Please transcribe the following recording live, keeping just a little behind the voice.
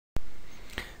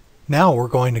Now we're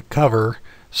going to cover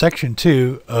Section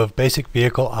 2 of Basic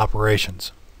Vehicle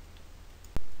Operations.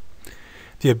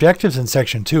 The objectives in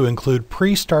Section 2 include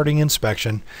pre-starting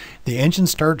inspection, the engine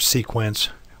start sequence,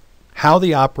 how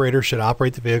the operator should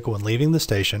operate the vehicle when leaving the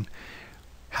station,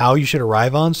 how you should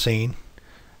arrive on scene,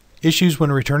 issues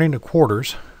when returning to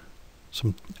quarters,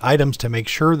 some items to make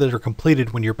sure that are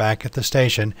completed when you're back at the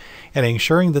station, and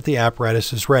ensuring that the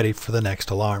apparatus is ready for the next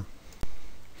alarm.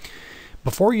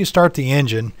 Before you start the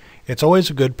engine, it's always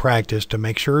a good practice to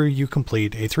make sure you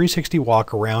complete a 360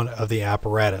 walk around of the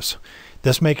apparatus.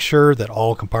 This makes sure that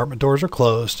all compartment doors are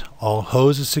closed, all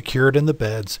hose is secured in the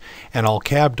beds, and all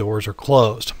cab doors are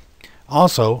closed.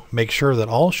 Also, make sure that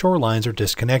all shore lines are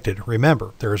disconnected.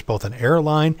 Remember, there is both an air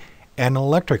line and an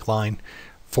electric line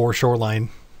for shore line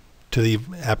to the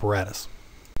apparatus.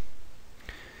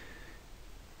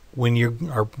 When you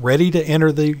are ready to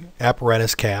enter the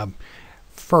apparatus cab,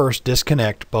 first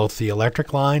disconnect both the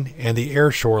electric line and the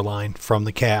air shore line from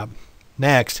the cab.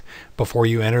 Next, before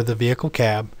you enter the vehicle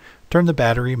cab, turn the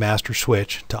battery master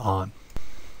switch to on.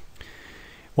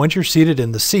 Once you're seated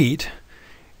in the seat,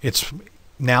 it's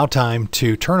now time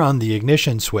to turn on the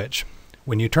ignition switch.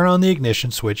 When you turn on the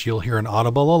ignition switch, you'll hear an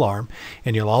audible alarm,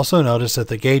 and you'll also notice that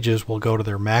the gauges will go to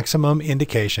their maximum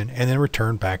indication and then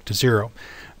return back to zero.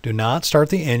 Do not start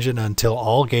the engine until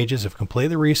all gauges have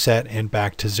completely reset and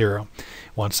back to zero.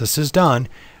 Once this is done,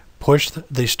 push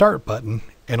the start button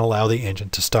and allow the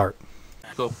engine to start.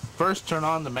 So first turn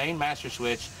on the main master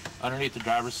switch underneath the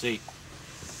driver's seat.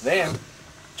 Then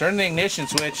turn the ignition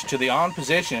switch to the on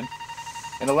position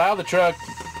and allow the truck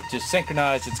to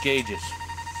synchronize its gauges.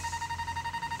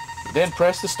 Then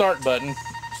press the start button,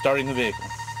 starting the vehicle.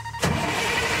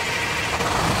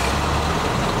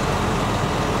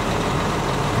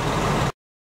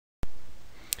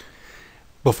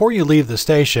 Before you leave the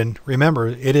station, remember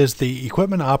it is the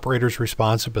equipment operator's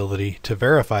responsibility to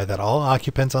verify that all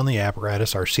occupants on the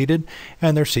apparatus are seated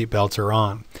and their seat belts are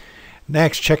on.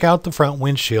 Next, check out the front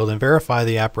windshield and verify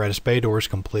the apparatus bay door is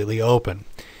completely open.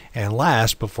 And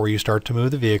last, before you start to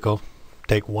move the vehicle,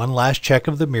 take one last check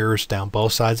of the mirrors down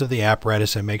both sides of the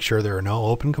apparatus and make sure there are no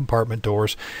open compartment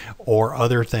doors or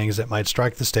other things that might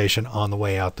strike the station on the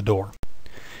way out the door.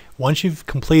 Once you've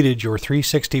completed your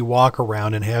 360 walk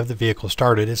around and have the vehicle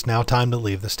started, it's now time to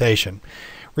leave the station.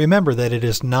 Remember that it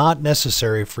is not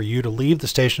necessary for you to leave the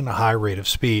station at a high rate of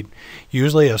speed.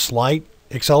 Usually a slight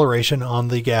acceleration on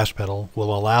the gas pedal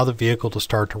will allow the vehicle to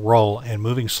start to roll, and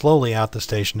moving slowly out the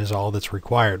station is all that's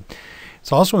required.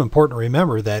 It's also important to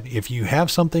remember that if you have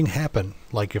something happen,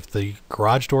 like if the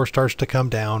garage door starts to come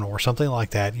down or something like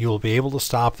that, you will be able to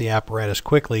stop the apparatus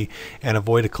quickly and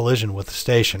avoid a collision with the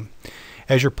station.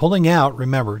 As you're pulling out,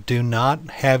 remember, do not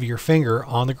have your finger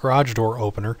on the garage door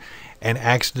opener and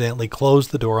accidentally close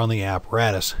the door on the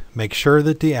apparatus. Make sure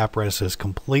that the apparatus is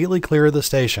completely clear of the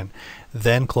station,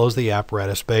 then close the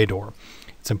apparatus bay door.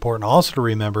 It's important also to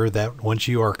remember that once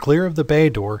you are clear of the bay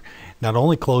door, not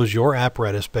only close your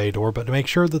apparatus bay door, but to make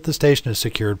sure that the station is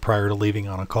secured prior to leaving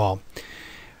on a call.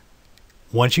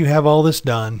 Once you have all this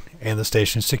done and the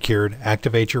station is secured,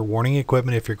 activate your warning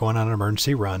equipment if you're going on an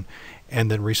emergency run, and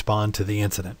then respond to the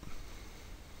incident.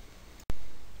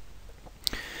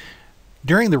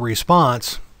 During the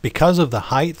response, because of the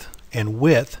height and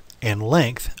width and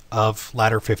length of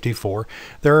ladder 54,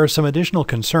 there are some additional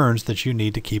concerns that you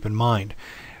need to keep in mind.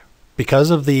 Because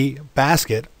of the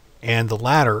basket and the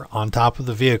ladder on top of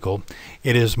the vehicle,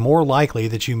 it is more likely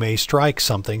that you may strike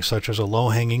something such as a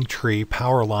low-hanging tree,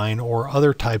 power line, or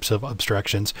other types of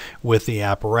obstructions with the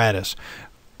apparatus.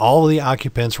 All of the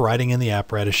occupants riding in the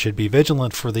apparatus should be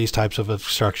vigilant for these types of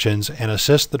obstructions and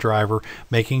assist the driver,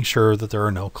 making sure that there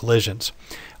are no collisions.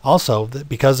 Also,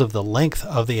 because of the length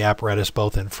of the apparatus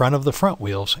both in front of the front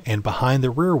wheels and behind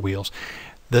the rear wheels,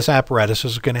 this apparatus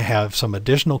is going to have some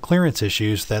additional clearance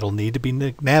issues that will need to be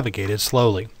navigated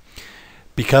slowly.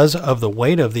 Because of the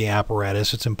weight of the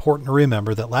apparatus, it's important to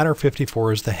remember that ladder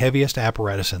 54 is the heaviest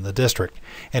apparatus in the district,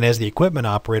 and as the equipment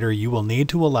operator, you will need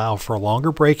to allow for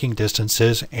longer braking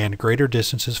distances and greater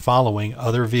distances following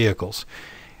other vehicles.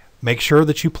 Make sure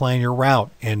that you plan your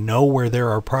route and know where there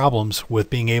are problems with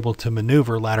being able to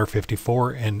maneuver ladder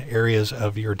 54 in areas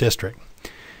of your district.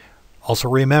 Also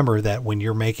remember that when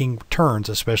you're making turns,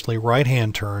 especially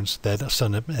right-hand turns, that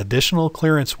some additional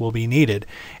clearance will be needed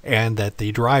and that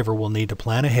the driver will need to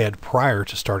plan ahead prior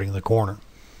to starting the corner.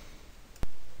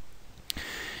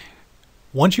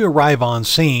 Once you arrive on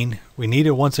scene, we need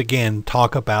to once again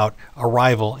talk about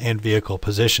arrival and vehicle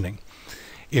positioning.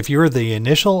 If you're the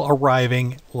initial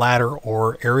arriving ladder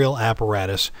or aerial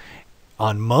apparatus,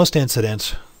 on most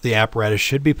incidents, the apparatus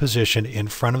should be positioned in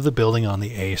front of the building on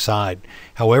the A side.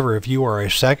 However, if you are a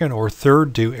second or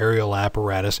third due aerial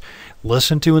apparatus,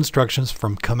 listen to instructions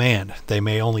from command. They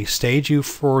may only stage you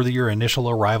for your initial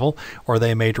arrival, or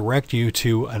they may direct you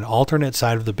to an alternate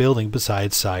side of the building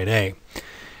besides side A.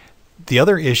 The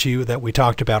other issue that we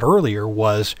talked about earlier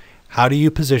was, how do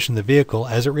you position the vehicle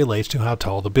as it relates to how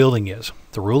tall the building is?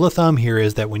 The rule of thumb here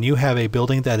is that when you have a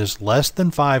building that is less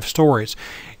than 5 stories,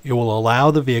 it will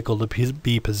allow the vehicle to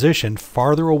be positioned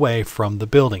farther away from the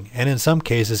building, and in some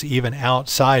cases even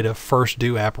outside of first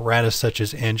due apparatus such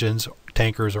as engines,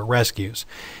 tankers, or rescues.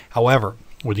 However,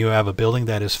 when you have a building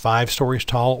that is 5 stories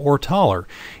tall or taller,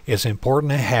 it's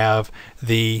important to have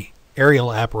the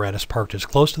aerial apparatus parked as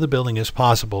close to the building as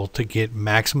possible to get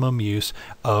maximum use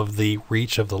of the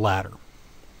reach of the ladder.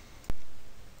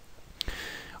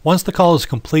 Once the call is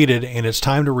completed and it's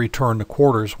time to return to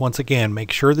quarters, once again,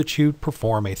 make sure that you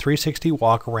perform a 360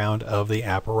 walk around of the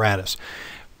apparatus.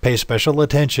 Pay special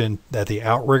attention that the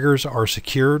outriggers are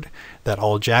secured, that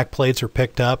all jack plates are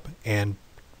picked up and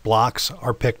blocks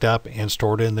are picked up and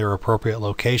stored in their appropriate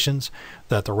locations,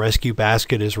 that the rescue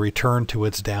basket is returned to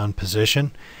its down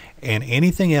position, and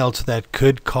anything else that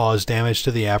could cause damage to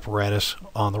the apparatus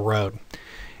on the road.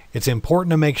 It's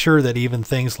important to make sure that even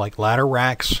things like ladder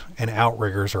racks and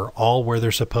outriggers are all where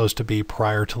they're supposed to be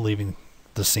prior to leaving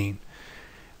the scene.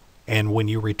 And when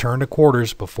you return to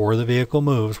quarters before the vehicle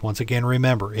moves, once again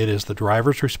remember, it is the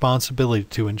driver's responsibility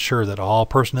to ensure that all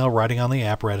personnel riding on the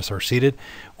apparatus are seated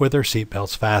with their seat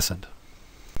belts fastened.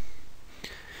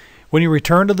 When you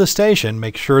return to the station,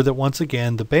 make sure that once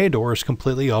again the bay door is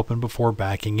completely open before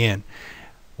backing in.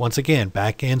 Once again,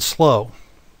 back in slow,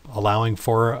 allowing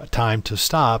for time to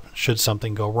stop should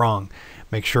something go wrong.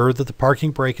 Make sure that the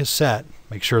parking brake is set.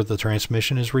 Make sure the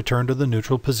transmission is returned to the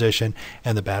neutral position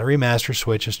and the battery master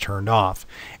switch is turned off.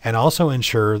 And also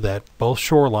ensure that both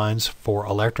shore lines for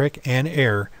electric and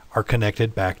air are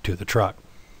connected back to the truck.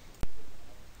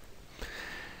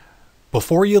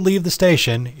 Before you leave the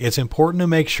station, it's important to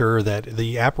make sure that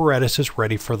the apparatus is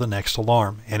ready for the next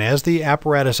alarm. And as the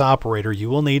apparatus operator, you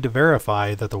will need to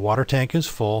verify that the water tank is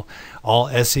full, all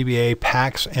SCBA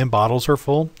packs and bottles are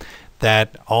full,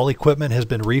 that all equipment has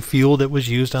been refueled that was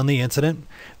used on the incident,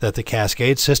 that the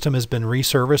cascade system has been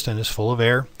reserviced and is full of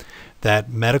air, that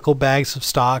medical bags have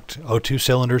stocked, O2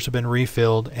 cylinders have been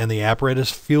refilled, and the apparatus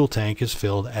fuel tank is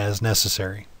filled as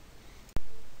necessary.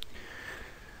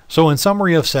 So in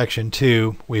summary of Section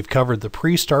 2, we've covered the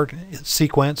pre-start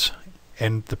sequence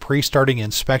and the pre-starting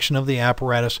inspection of the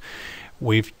apparatus.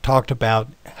 We've talked about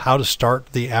how to start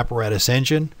the apparatus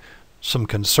engine, some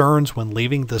concerns when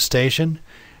leaving the station,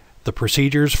 the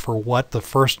procedures for what the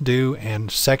first due and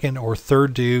second or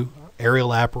third due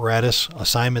aerial apparatus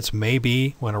assignments may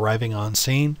be when arriving on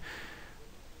scene,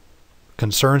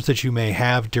 concerns that you may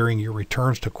have during your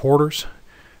returns to quarters,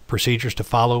 procedures to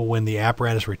follow when the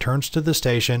apparatus returns to the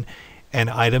station, and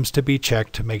items to be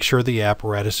checked to make sure the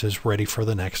apparatus is ready for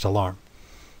the next alarm.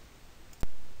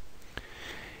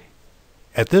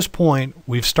 At this point,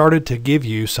 we've started to give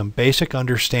you some basic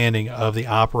understanding of the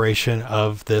operation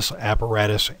of this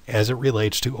apparatus as it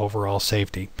relates to overall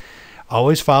safety.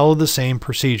 Always follow the same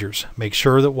procedures. Make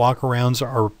sure that walkarounds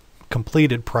are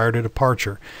completed prior to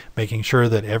departure, making sure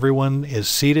that everyone is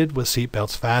seated with seat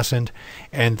belts fastened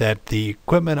and that the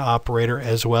equipment operator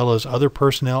as well as other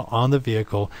personnel on the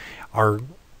vehicle are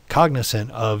cognizant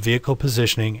of vehicle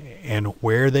positioning and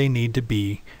where they need to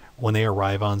be when they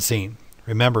arrive on scene.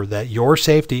 Remember that your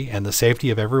safety and the safety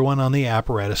of everyone on the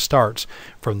apparatus starts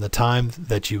from the time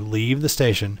that you leave the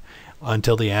station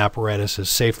until the apparatus is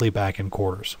safely back in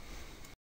quarters.